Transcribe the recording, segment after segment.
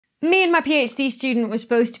Me and my PhD student were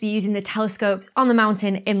supposed to be using the telescopes on the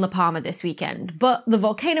mountain in La Palma this weekend, but the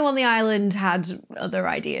volcano on the island had other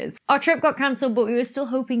ideas. Our trip got cancelled, but we were still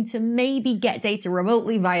hoping to maybe get data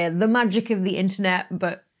remotely via the magic of the internet,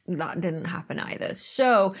 but that didn't happen either.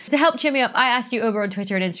 So, to help cheer me up, I asked you over on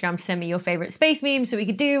Twitter and Instagram to send me your favourite space memes so we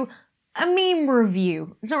could do a meme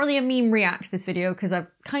review. It's not really a meme react, this video, because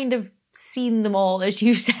I've kind of seen them all as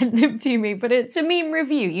you sent them to me, but it's a meme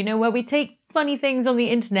review, you know, where we take funny things on the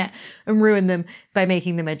internet and ruin them by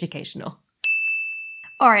making them educational.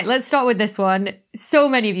 All right, let's start with this one. So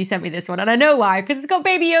many of you sent me this one, and I know why, because it's got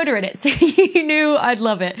Baby Yoda in it, so you knew I'd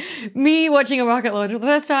love it. Me watching a rocket launch for the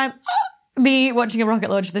first time, me watching a rocket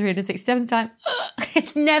launch for the 367th time.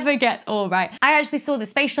 It never gets all right. I actually saw the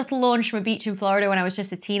space shuttle launch from a beach in Florida when I was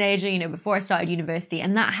just a teenager, you know, before I started university,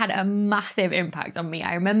 and that had a massive impact on me.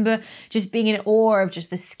 I remember just being in awe of just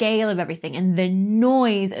the scale of everything, and the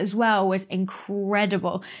noise as well was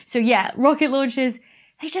incredible. So yeah, rocket launches,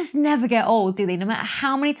 they just never get old, do they? No matter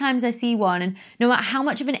how many times I see one, and no matter how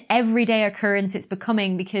much of an everyday occurrence it's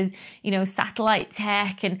becoming, because, you know, satellite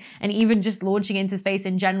tech and even just launching into space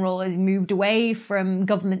in general has moved away from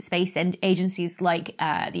government space and agencies like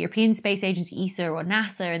the European Space Agency, ESA, or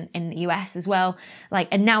NASA in the US as well.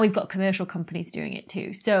 And now we've got commercial companies doing it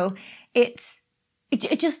too. So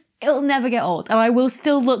it'll never get old. And I will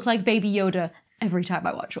still look like Baby Yoda every time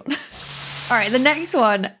I watch one. All right, the next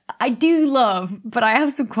one I do love, but I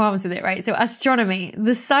have some qualms with it, right? So astronomy,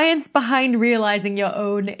 the science behind realizing your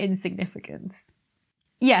own insignificance.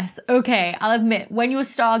 Yes, okay, I'll admit, when you're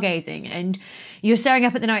stargazing and you're staring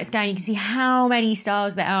up at the night sky and you can see how many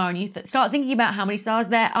stars there are, and you start thinking about how many stars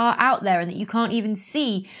there are out there and that you can't even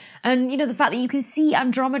see. And, you know, the fact that you can see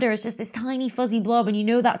Andromeda as just this tiny fuzzy blob, and you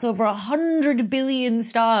know that's over 100 billion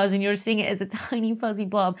stars and you're seeing it as a tiny fuzzy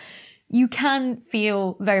blob. You can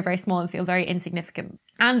feel very, very small and feel very insignificant.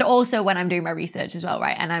 And also when I'm doing my research as well,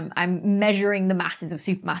 right? And I'm measuring the masses of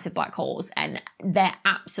supermassive black holes, and they're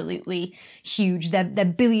absolutely huge. They're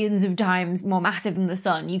billions of times more massive than the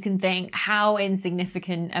sun. You can think, how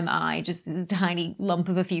insignificant am I? Just this tiny lump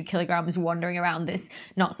of a few kilograms wandering around this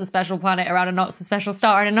not so special planet, around a not so special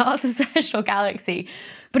star in a not so special galaxy.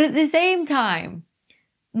 But at the same time,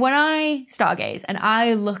 when I stargaze and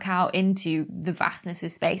I look out into the vastness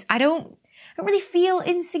of space, I don't really feel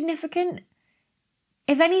insignificant.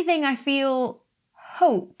 If anything, I feel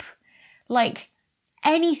hope. Like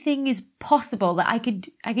anything is possible, that I could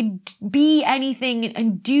be anything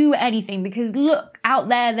and do anything, because look, out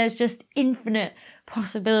there's just infinite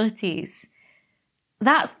possibilities.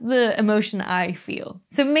 That's the emotion I feel.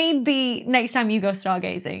 So maybe next time you go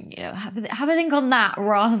stargazing, you know, have a think on that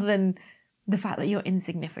rather than the fact that you're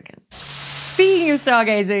insignificant. Speaking of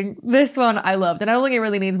stargazing, this one I loved, and I don't think it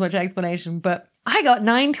really needs much explanation, but I got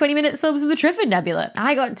 9 20-minute subs of the Trifid Nebula.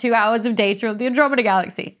 I got 2 hours of data of the Andromeda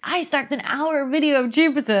Galaxy. I stacked an hour of video of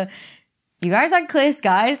Jupiter. You guys had clear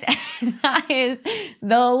skies. That is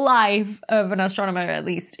the life of an astronomer, at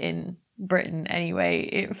least in Britain anyway.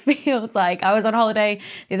 It feels like I was on holiday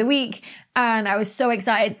the other week and I was so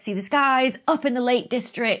excited to see the skies up in the Lake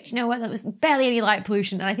District, you know, where there was barely any light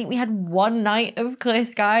pollution. And I think we had one night of clear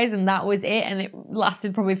skies and that was it. And it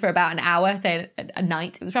lasted probably for about an hour, say a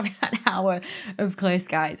night. It was probably an hour of clear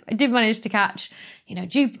skies. I did manage to catch, you know,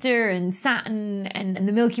 Jupiter and Saturn and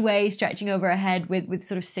the Milky Way stretching over ahead with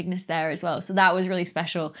sort of Cygnus there as well. So that was really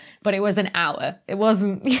special, but it was an hour. It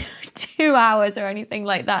wasn't 2 hours or anything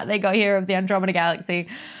like that. They got here of the Andromeda Galaxy.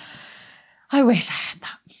 I wish I had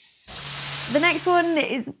that. The next one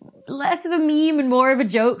is less of a meme and more of a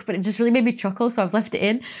joke, but it just really made me chuckle, so I've left it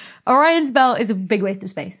in. Orion's belt is a big waste of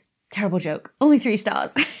space. Terrible joke. Only 3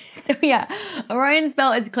 stars. So yeah, Orion's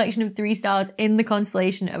belt is a collection of 3 stars in the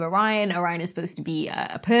constellation of Orion. Orion is supposed to be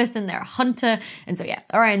a person, they're a hunter. And so yeah,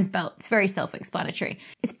 Orion's belt, it's very self-explanatory.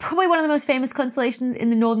 It's probably one of the most famous constellations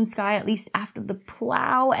in the northern sky, at least after the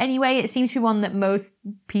Plough anyway. It seems to be one that most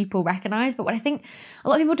people recognize, but what I think a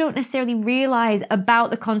lot of people don't necessarily realize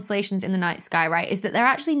about the constellations in the night sky, right, is that they're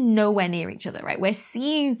actually nowhere near each other, right? We're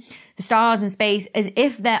seeing the stars in space as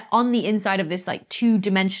if they're on the inside of this like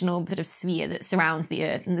 2-dimensional sort of sphere that surrounds the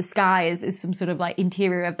Earth, and the sky is some sort of like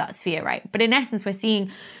interior of that sphere, right? But in essence, we're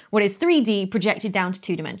seeing what is 3D projected down to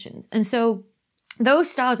 2 dimensions. And so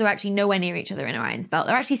those stars are actually nowhere near each other in Orion's belt.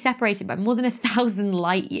 They're actually separated by more than 1,000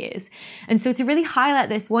 light years. And so to really highlight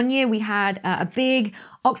this, one year we had a big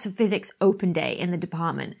Oxford Physics open day in the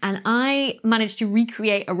department, and I managed to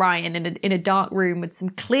recreate Orion in a dark room with some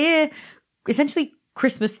clear, essentially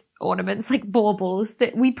Christmas ornaments, like baubles,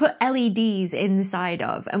 that we put LEDs inside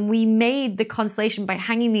of. And we made the constellation by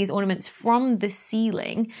hanging these ornaments from the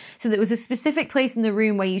ceiling. So there was a specific place in the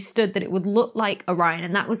room where you stood that it would look like Orion.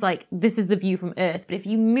 And that was like, this is the view from Earth. But if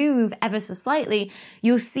you move ever so slightly,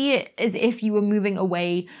 you'll see it as if you were moving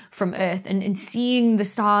away from Earth and seeing the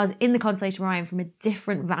stars in the constellation Orion from a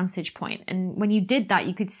different vantage point. And when you did that,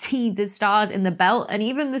 you could see the stars in the belt and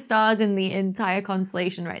even the stars in the entire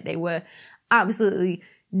constellation, right? They were absolutely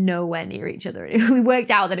nowhere near each other. We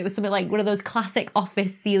worked out that it was something like one of those classic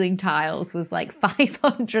office ceiling tiles was like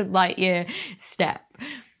 500 light year step.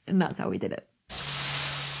 And that's how we did it.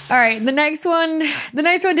 All right, the next one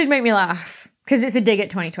did make me laugh because it's a dig at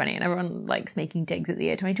 2020 and everyone likes making digs at the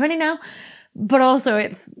year 2020 now. But also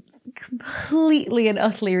it's completely and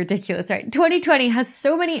utterly ridiculous, right? 2020 has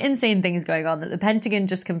so many insane things going on that the Pentagon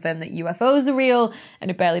just confirmed that UFOs are real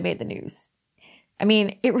and it barely made the news. I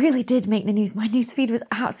mean, it really did make the news. My newsfeed was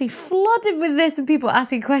absolutely flooded with this and people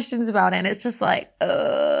asking questions about it. And it's just like,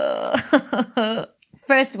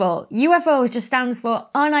 First of all, UFOs just stands for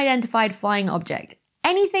unidentified flying object.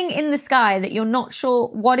 Anything in the sky that you're not sure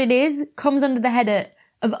what it is comes under the header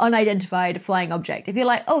of unidentified flying object. If you're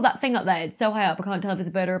like, oh, that thing up there, it's so high up, I can't tell if it's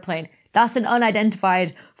a bird or a plane. That's an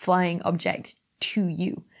unidentified flying object to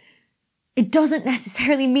you. It doesn't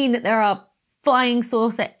necessarily mean that there are flying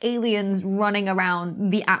saucer aliens running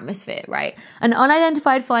around the atmosphere, right? An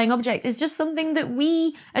unidentified flying object is just something that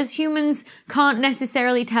we as humans can't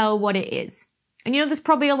necessarily tell what it is. And you know, there's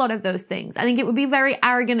probably a lot of those things. I think it would be very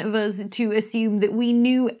arrogant of us to assume that we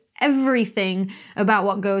knew everything about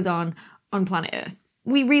what goes on planet Earth.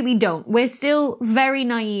 We really don't. We're still very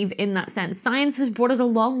naive in that sense. Science has brought us a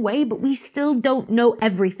long way, but we still don't know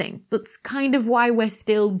everything. That's kind of why we're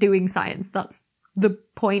still doing science. That's the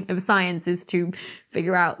point of science, is to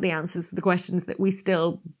figure out the answers to the questions that we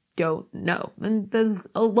still don't know. And there's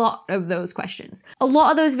a lot of those questions. A lot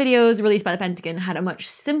of those videos released by the Pentagon had a much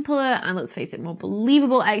simpler and, let's face it, more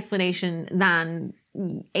believable explanation than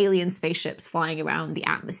alien spaceships flying around the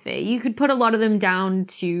atmosphere. You could put a lot of them down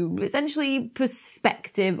to essentially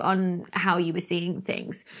perspective on how you were seeing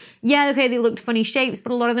things. Yeah, okay, they looked funny shapes,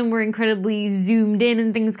 but a lot of them were incredibly zoomed in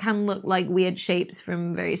and things can look like weird shapes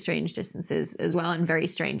from very strange distances as well and very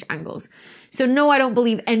strange angles. So no, I don't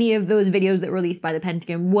believe any of those videos that were released by the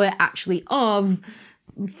Pentagon were actually of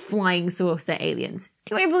flying saucer aliens.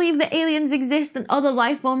 Do I believe that aliens exist and other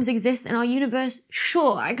life forms exist in our universe?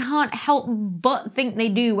 Sure, I can't help but think they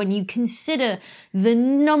do when you consider the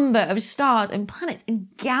number of stars and planets and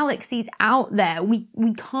galaxies out there. We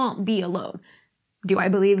can't be alone. Do I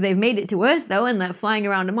believe they've made it to Earth though and they're flying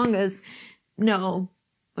around among us? No,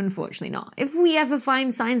 unfortunately not. If we ever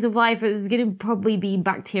find signs of life, it's going to probably be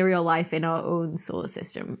bacterial life in our own solar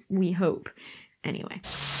system. We hope. Anyway.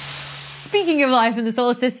 Speaking of life in the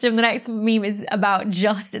solar system, the next meme is about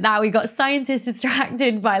just that. We got scientists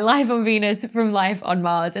distracted by life on Venus from life on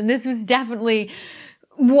Mars. And this was definitely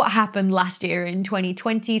what happened last year in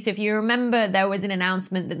 2020. So if you remember, there was an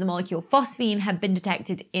announcement that the molecule phosphine had been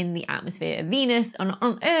detected in the atmosphere of Venus.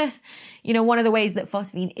 On Earth, you know, one of the ways that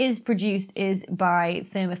phosphine is produced is by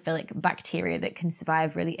thermophilic bacteria that can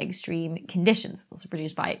survive really extreme conditions. It's also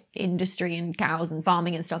produced by industry and cows and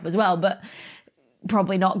farming and stuff as well. But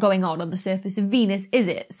probably not going on the surface of Venus, is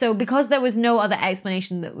it? So because there was no other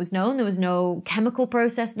explanation that was known, there was no chemical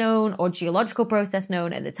process known or geological process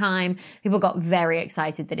known at the time, people got very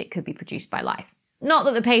excited that it could be produced by life. Not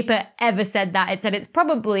that the paper ever said that. It said it's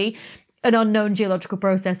probably an unknown geological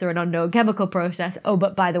process or an unknown chemical process. Oh,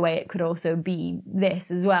 but by the way, it could also be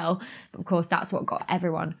this as well. But of course, that's what got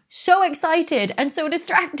everyone so excited and so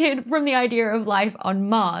distracted from the idea of life on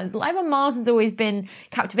Mars. Life on Mars has always been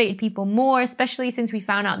captivated people more, especially since we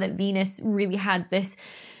found out that Venus really had this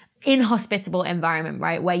inhospitable environment,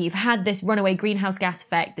 right? Where you've had this runaway greenhouse gas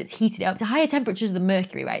effect that's heated it up to higher temperatures than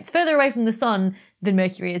Mercury, right? It's further away from the sun than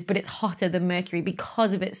Mercury is, but it's hotter than Mercury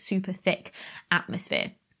because of its super thick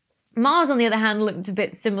atmosphere. Mars, on the other hand, looked a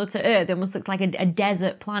bit similar to Earth. It almost looked like a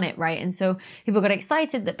desert planet, right? And so people got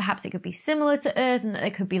excited that perhaps it could be similar to Earth and that there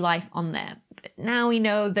could be life on there. But now we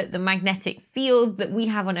know that the magnetic field that we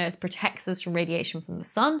have on Earth protects us from radiation from the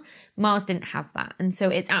sun. Mars didn't have that. And so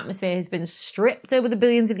its atmosphere has been stripped over the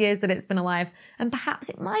billions of years that it's been alive. And perhaps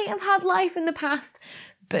it might have had life in the past,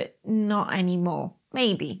 but not anymore.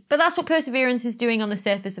 Maybe. But that's what Perseverance is doing on the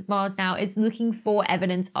surface of Mars now. It's looking for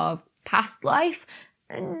evidence of past life,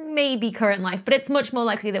 and maybe current life, but it's much more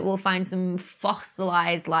likely that we'll find some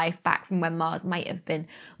fossilized life back from when Mars might have been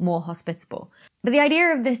more hospitable. But the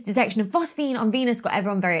idea of this detection of phosphine on Venus got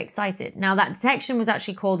everyone very excited. Now, that detection was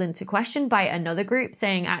actually called into question by another group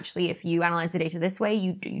saying, actually, if you analyze the data this way,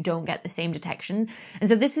 you don't get the same detection. And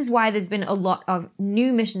so this is why there's been a lot of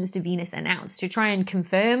new missions to Venus announced to try and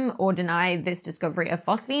confirm or deny this discovery of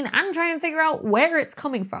phosphine and try and figure out where it's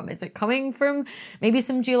coming from. Is it coming from maybe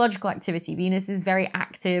some geological activity? Venus is very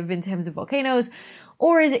active in terms of volcanoes.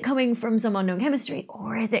 Or is it coming from some unknown chemistry?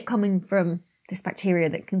 Or is it coming from this bacteria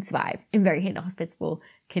that can survive in very inhospitable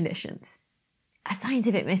conditions? A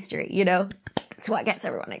scientific mystery, you know? That's what gets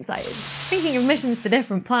everyone excited. Speaking of missions to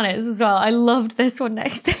different planets as well, I loved this one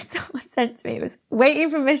next that someone sent to me. It was waiting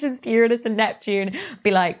for missions to Uranus and Neptune,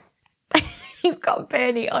 be like, you've got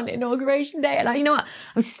Bernie on Inauguration Day. And you know what?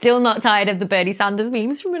 I'm still not tired of the Bernie Sanders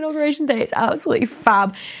memes from Inauguration Day. It's absolutely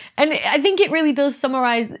fab. And I think it really does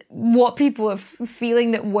summarize what people are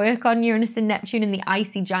feeling that work on Uranus and Neptune and the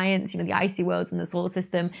icy giants, you know, the icy worlds in the solar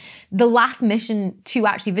system. The last mission to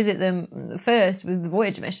actually visit them first was the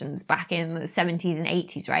Voyager missions back in the 70s and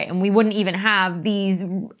 80s, right? And we wouldn't even have these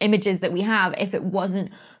images that we have if it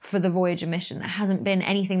wasn't for the Voyager mission. There hasn't been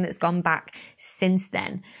anything that's gone back since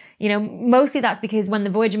then. You know, mostly that's because when the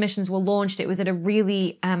Voyager missions were launched, it was at a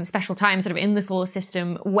really special time sort of in the solar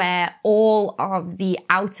system where all of the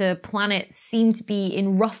outer planets seemed to be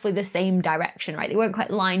in roughly the same direction, right? They weren't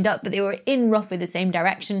quite lined up, but they were in roughly the same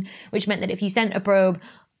direction, which meant that if you sent a probe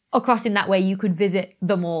across in that way, you could visit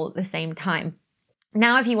them all at the same time.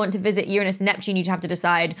 Now, if you want to visit Uranus and Neptune, you'd have to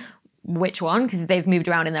decide which one, because they've moved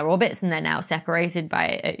around in their orbits and they're now separated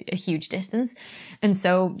by a huge distance. And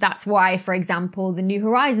so that's why, for example, the New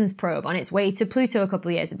Horizons probe on its way to Pluto a couple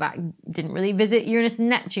of years back didn't really visit Uranus and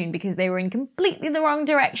Neptune because they were in completely the wrong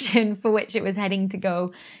direction for which it was heading to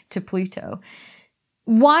go to Pluto.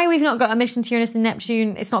 Why we've not got a mission to Uranus and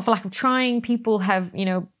Neptune, it's not for lack of trying. People have, you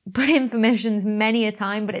know, put in for missions many a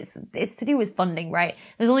time, but it's to do with funding, right?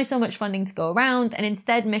 There's only so much funding to go around, and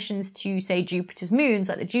instead missions to, say, Jupiter's moons,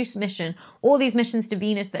 like the JUICE mission, all these missions to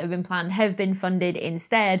Venus that have been planned have been funded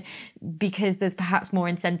instead because there's perhaps more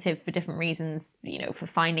incentive for different reasons, you know, for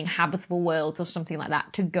finding habitable worlds or something like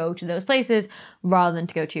that to go to those places rather than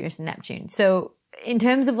to go to Uranus and Neptune. So in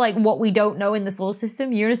terms of like what we don't know in the solar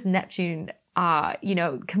system, Uranus and Neptune are, you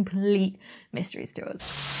know, complete mysteries to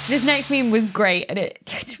us. This next meme was great and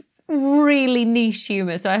it's really niche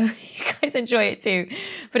humor, so I hope you guys enjoy it too.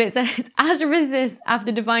 But it says, astrophysicists,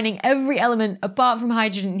 after defining every element apart from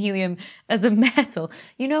hydrogen and helium as a metal.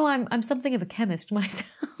 You know, I'm something of a chemist myself.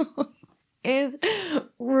 It's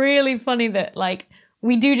really funny that, like,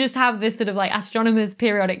 we do just have this sort of like astronomers'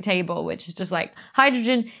 periodic table, which is just like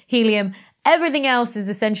hydrogen, helium, everything else is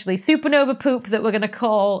essentially supernova poop that we're going to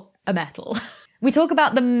call a metal. We talk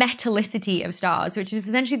about the metallicity of stars, which is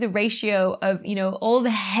essentially the ratio of, you know, all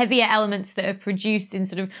the heavier elements that are produced in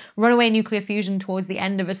sort of runaway nuclear fusion towards the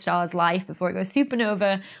end of a star's life before it goes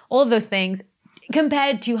supernova, all of those things,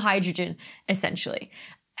 compared to hydrogen, essentially.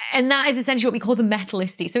 And that is essentially what we call the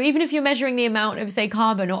metallicity. So even if you're measuring the amount of, say,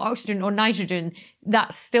 carbon or oxygen or nitrogen,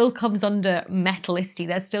 that still comes under metallicity.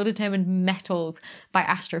 They're still determined metals by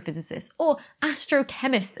astrophysicists, or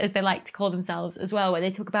astrochemists, as they like to call themselves as well, where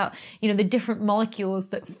they talk about, you know, the different molecules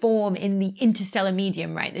that form in the interstellar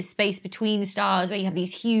medium, right? The space between stars where you have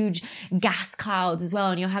these huge gas clouds as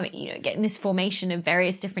well, and you're having, you know, getting this formation of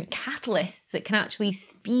various different catalysts that can actually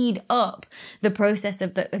speed up the process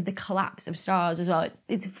of the collapse of stars as well.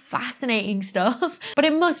 It's fascinating stuff, but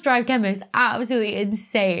it must drive chemists absolutely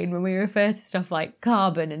insane when we refer to stuff like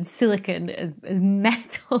carbon and silicon as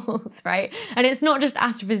metals, right? And it's not just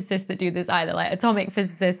astrophysicists that do this either. Like atomic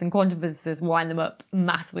physicists and quantum physicists wind them up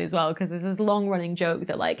massively as well, because there's this long running joke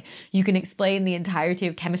that like you can explain the entirety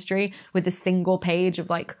of chemistry with a single page of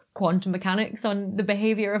like quantum mechanics on the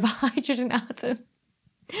behavior of a hydrogen atom.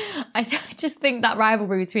 I just think that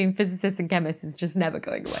rivalry between physicists and chemists is just never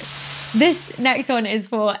going away. This next one is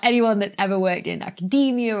for anyone that's ever worked in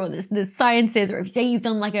academia or the sciences, or if you say you've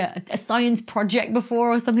done like a science project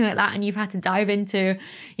before or something like that and you've had to dive into,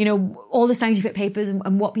 you know, all the scientific papers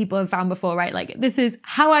and what people have found before, right? Like this is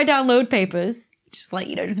how I download papers, just like,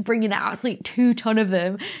 you know, just bringing out it's like 2 ton of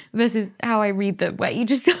them versus how I read them, where you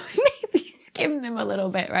just maybe skim them a little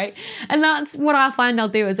bit, right? And that's what I'll find I'll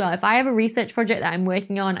do as well. If I have a research project that I'm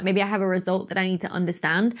working on, maybe I have a result that I need to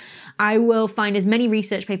understand, I will find as many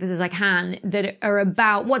research papers as I can that are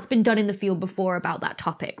about what's been done in the field before about that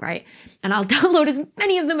topic, right? And I'll download as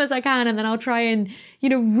many of them as I can, and then I'll try and, you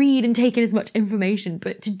know, read and take in as much information.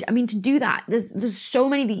 But to do that, there's so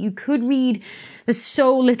many that you could read. There's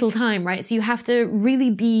so little time, right? So you have to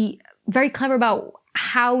really be very clever about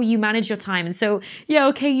how you manage your time. And so, yeah,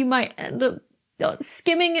 okay, you might end up not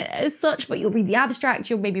skimming it as such, but you'll read the abstract,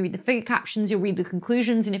 you'll maybe read the figure captions, you'll read the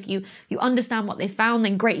conclusions, and if you understand what they found,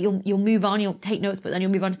 then great, you'll move on, you'll take notes, but then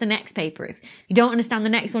you'll move on to the next paper. If you don't understand the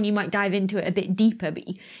next one, you might dive into it a bit deeper, but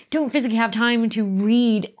you don't physically have time to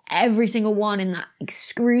read every single one in that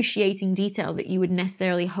excruciating detail that you would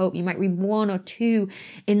necessarily hope. You might read one or two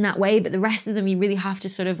in that way, but the rest of them you really have to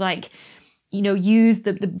sort of like, you know, use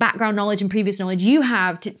the background knowledge and previous knowledge you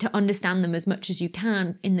have to understand them as much as you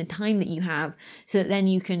can in the time that you have, so that then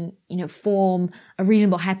you can, you know, form a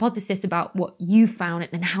reasonable hypothesis about what you found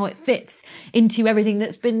and how it fits into everything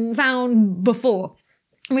that's been found before.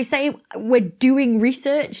 When we say we're doing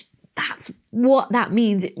research, that's what that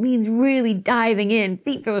means. It means really diving in,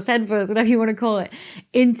 feet first, head first, whatever you want to call it,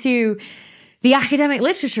 into the academic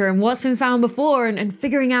literature and what's been found before and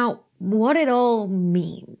figuring out what it all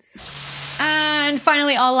means. And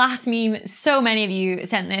finally, our last meme. So many of you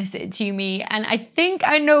sent this to me, and I think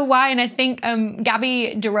I know why, and I think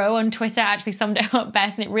Gabby Duro on Twitter actually summed it up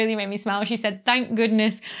best, and it really made me smile. She said, "Thank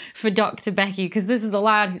goodness for Dr. Becky, because this is a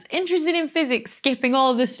lad who's interested in physics, skipping all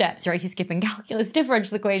of the steps." Right, he's skipping calculus,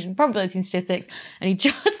 differential equation, probability and statistics, and he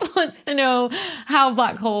just wants to know how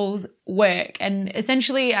black holes work. And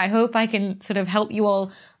essentially, I hope I can sort of help you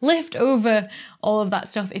all lift over all of that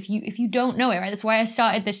stuff if you don't know it, right? That's why I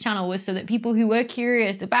started this channel, was so that people who were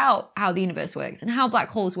curious about how the universe works and how black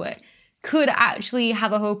holes work could actually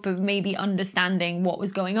have a hope of maybe understanding what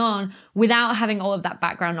was going on without having all of that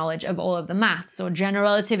background knowledge of all of the maths or general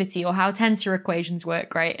relativity or how tensor equations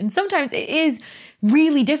work, right? And sometimes it is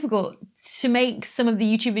really difficult to make some of the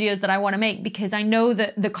YouTube videos that I want to make, because I know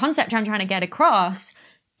that the concept I'm trying to get across,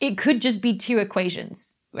 it could just be two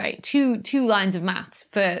equations, right? Two lines of maths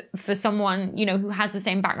for someone, you know, who has the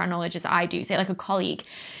same background knowledge as I do, say like a colleague.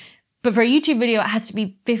 But for a YouTube video, it has to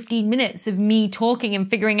be 15 minutes of me talking and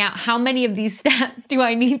figuring out how many of these steps do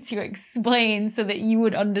I need to explain so that you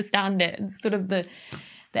would understand it. It's sort of the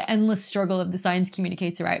endless struggle of the science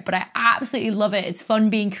communicator, right? But I absolutely love it. It's fun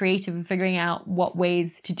being creative and figuring out what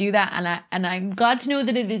ways to do that. And I'm glad to know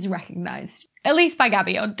that it is recognized. At least by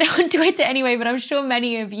Gabby on Twitter anyway, but I'm sure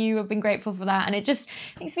many of you have been grateful for that. And it just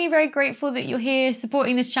makes me very grateful that you're here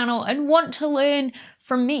supporting this channel and want to learn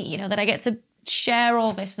from me, you know, that I get to share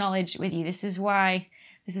all this knowledge with you. This is why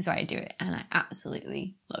I do it, and I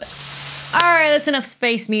absolutely love it. All right, that's enough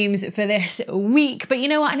space memes for this week, but you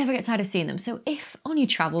know what? I never get tired of seeing them. So if on your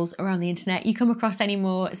travels around the internet you come across any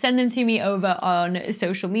more, send them to me over on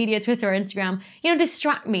social media, Twitter or Instagram. You know,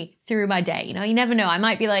 distract me through my day. You know, you never know. I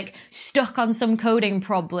might be like stuck on some coding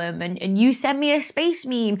problem and you send me a space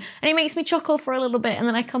meme and it makes me chuckle for a little bit, and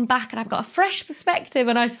then I come back and I've got a fresh perspective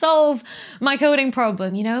and I solve my coding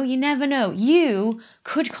problem. You know, you never know. You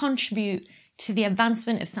could contribute to the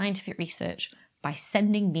advancement of scientific research by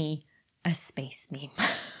sending me a space meme.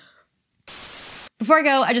 Before I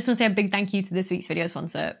go, I just want to say a big thank you to this week's video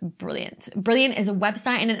sponsor, Brilliant. Brilliant is a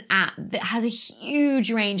website and an app that has a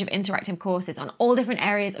huge range of interactive courses on all different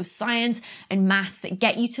areas of science and maths that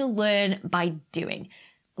get you to learn by doing.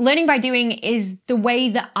 Learning by doing is the way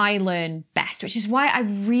that I learn best, which is why I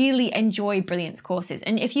really enjoy Brilliant's courses.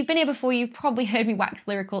 And if you've been here before, you've probably heard me wax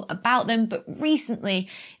lyrical about them, but recently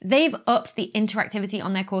they've upped the interactivity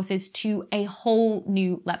on their courses to a whole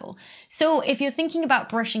new level. So if you're thinking about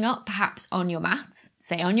brushing up perhaps on your maths,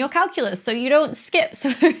 say on your calculus, so you don't skip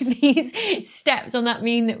some of these steps on that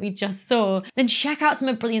meme that we just saw, then check out some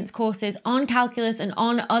of Brilliant's courses on calculus and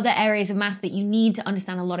on other areas of maths that you need to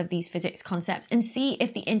understand a lot of these physics concepts, and see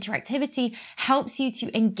if the interactivity helps you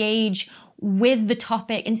to engage with the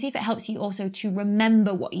topic and see if it helps you also to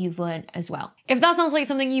remember what you've learned as well. If that sounds like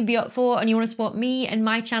something you'd be up for and you want to support me and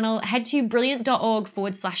my channel, head to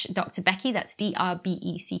brilliant.org/Dr. Becky. That's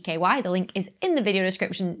DRBECKY. The link is in the video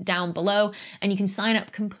description down below, and you can sign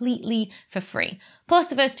up completely for free. Plus,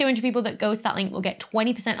 the first 200 people that go to that link will get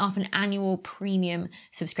 20% off an annual premium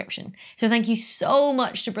subscription. So thank you so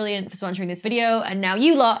much to Brilliant for sponsoring this video, and now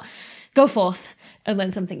you lot, go forth and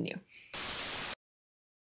learn something new.